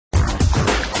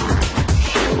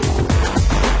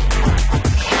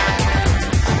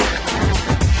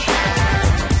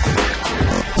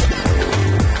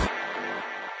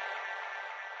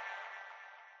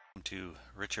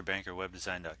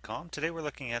richardbankerwebdesign.com. Today we're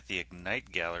looking at the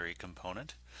Ignite Gallery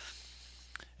component.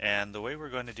 And the way we're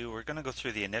going to go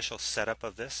through the initial setup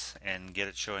of this and get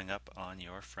it showing up on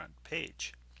your front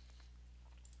page.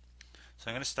 So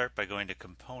I'm going to start by going to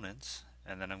Components,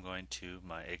 and then I'm going to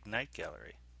my Ignite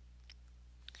Gallery.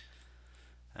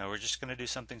 Now we're just going to do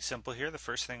something simple here. The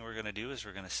first thing we're going to do is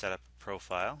we're going to set up a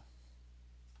profile.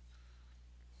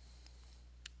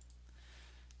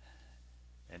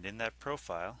 And in that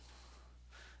profile,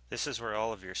 this is where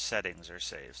all of your settings are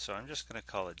saved. So I'm just going to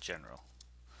call it General.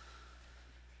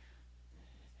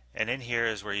 And in here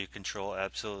is where you control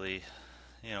absolutely,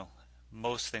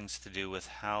 most things to do with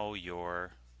how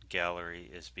your gallery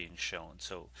is being shown.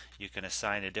 So you can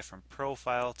assign a different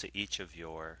profile to each of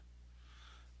your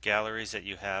galleries that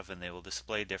you have, and they will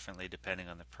display differently depending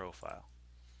on the profile.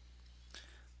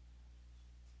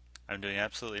 I'm doing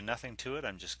absolutely nothing to it.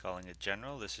 I'm just calling it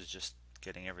General. This is just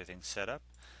getting everything set up.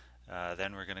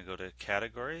 Then we're going to go to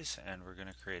Categories, and we're going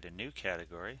to create a new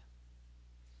category.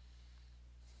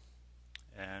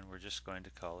 And we're just going to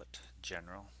call it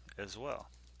General as well.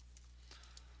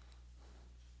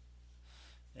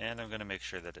 And I'm going to make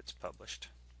sure that it's published.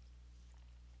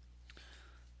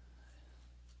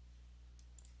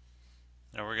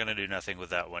 Now we're going to do nothing with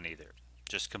that one either.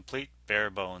 Just complete, bare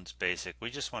bones, basic. We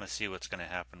just want to see what's going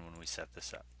to happen when we set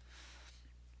this up.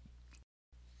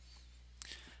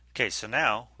 Okay, so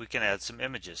now we can add some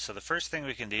images. So the first thing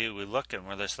we can do, we look and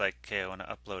we're just like, okay, I want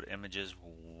to upload images.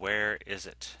 Where is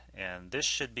it? And this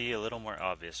should be a little more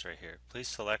obvious right here. Please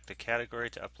select a category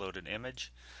to upload an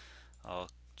image. I'll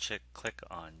click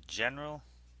on General.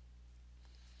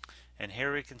 And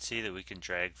here we can see that we can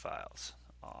drag files.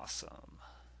 Awesome.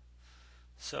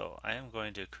 So I am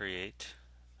going to create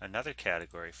another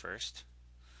category first.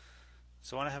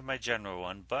 So I want to have my general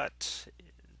one, but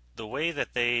the way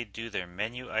that they do their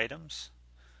menu items,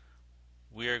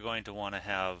 we are going to want to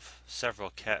have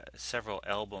several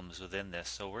albums within this.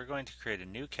 So we're going to create a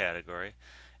new category,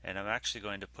 and I'm actually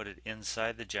going to put it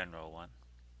inside the general one.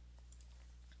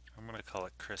 I'm going to call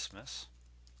it Christmas.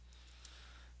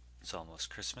 It's almost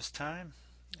Christmas time,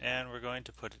 and we're going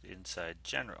to put it inside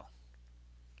general.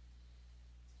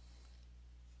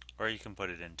 Or you can put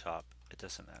it in top, it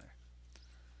doesn't matter.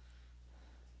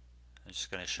 I'm just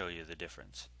going to show you the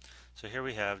difference. So here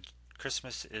we have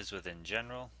Christmas is within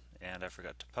general, and I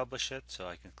forgot to publish it, so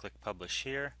I can click publish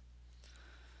here.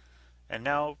 And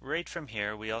now right from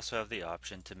here we also have the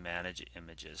option to manage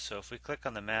images. So if we click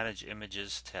on the manage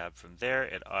images tab from there,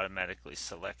 it automatically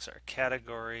selects our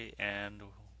category, and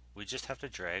we just have to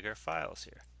drag our files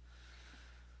here.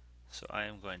 So I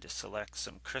am going to select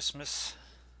some Christmas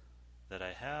that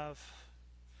I have.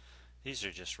 These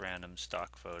are just random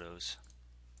stock photos.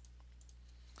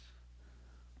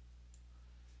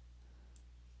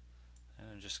 And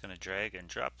I'm just going to drag and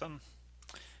drop them,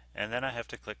 and then I have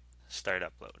to click Start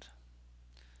Upload.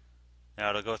 Now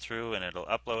it'll go through and it'll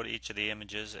upload each of the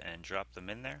images and drop them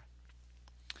in there.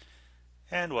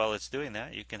 And while it's doing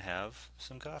that, you can have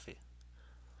some coffee.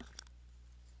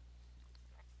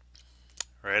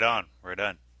 Right on, we're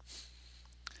done.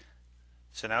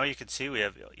 So now you can see we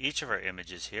have each of our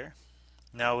images here.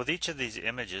 Now with each of these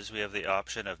images we have the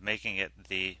option of making it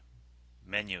the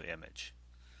menu image.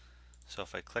 So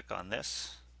if I click on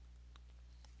this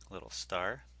little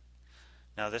star,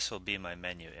 now this will be my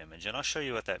menu image, and I'll show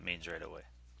you what that means right away.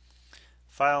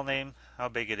 File name, how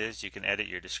big it is. You can edit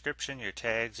your description, your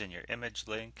tags, and your image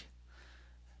link,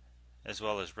 as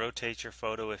well as rotate your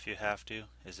photo if you have to.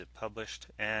 Is it published?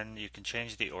 And you can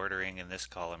change the ordering in this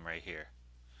column right here.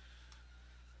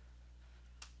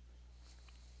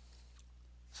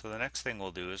 So the next thing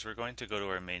we'll do is we're going to go to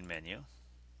our main menu.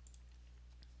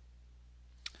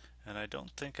 And I do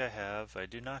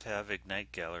not have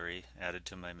Ignite Gallery added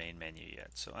to my main menu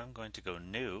yet. So I'm going to go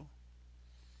New.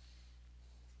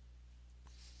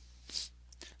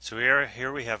 So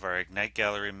here we have our Ignite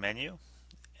Gallery menu,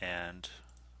 and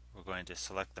we're going to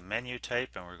select the menu type,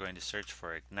 and we're going to search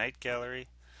for Ignite Gallery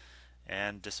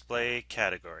and display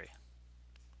category.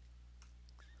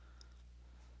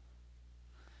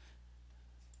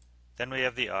 Then we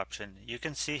have the option, you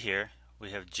can see here, we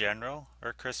have general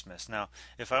or Christmas. Now,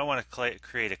 if I want to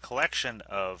create a collection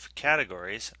of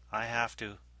categories, I have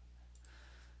to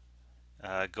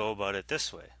go about it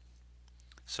this way.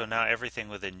 So now everything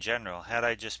within general, had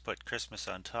I just put Christmas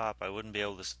on top, I wouldn't be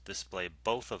able to display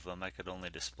both of them. I could only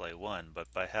display one.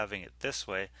 But by having it this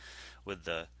way, with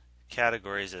the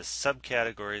categories as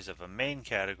subcategories of a main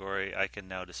category, I can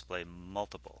now display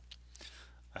multiple.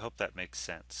 I hope that makes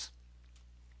sense.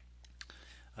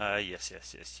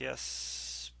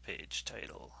 Yes. Page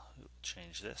title. We'll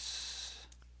change this.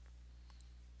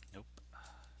 Nope.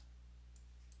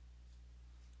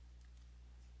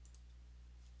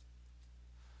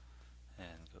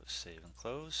 save and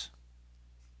close.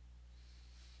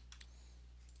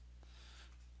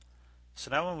 So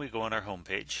now when we go on our home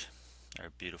page, our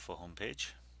beautiful home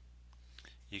page,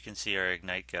 you can see our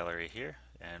Ignite Gallery here,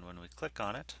 and when we click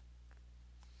on it,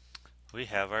 we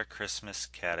have our Christmas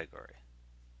category.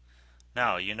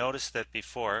 Now you notice that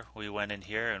before we went in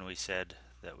here and we said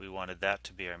that we wanted that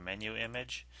to be our menu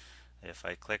image. If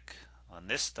I click on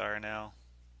this star now,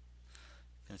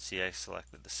 you can see I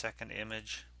selected the second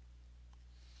image.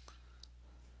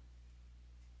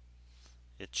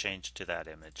 It changed to that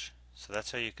image. So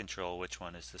that's how you control which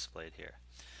one is displayed here.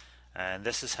 And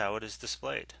this is how it is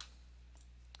displayed.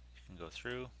 You can go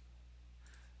through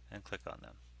and click on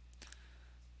them.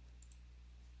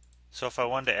 So if I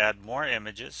wanted to add more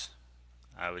images,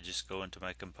 I would just go into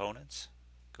my components,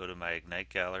 go to my Ignite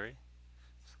Gallery,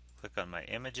 click on my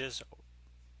images,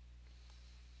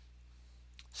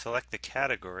 select the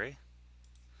category,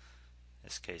 in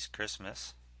this case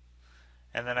Christmas,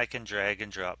 and then I can drag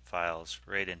and drop files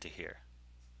right into here.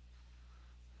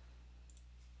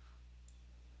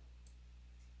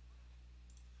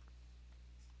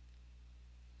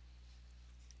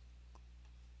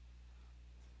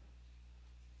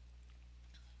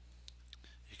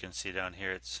 You can see down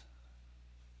here it's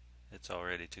all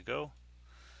ready to go.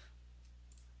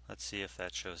 Let's see if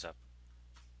that shows up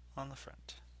on the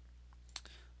front.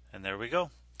 And there we go.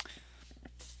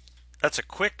 That's a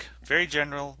quick, very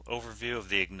general overview of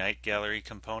the Ignite Gallery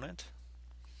component.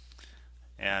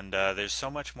 And there's so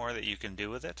much more that you can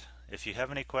do with it. If you have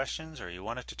any questions or you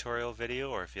want a tutorial video,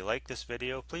 or if you like this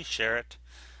video, please share it.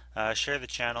 Share the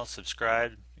channel,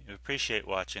 subscribe. We appreciate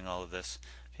watching all of this.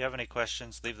 If you have any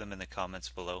questions, leave them in the comments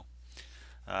below.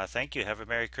 Thank you. Have a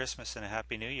Merry Christmas and a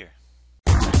Happy New Year.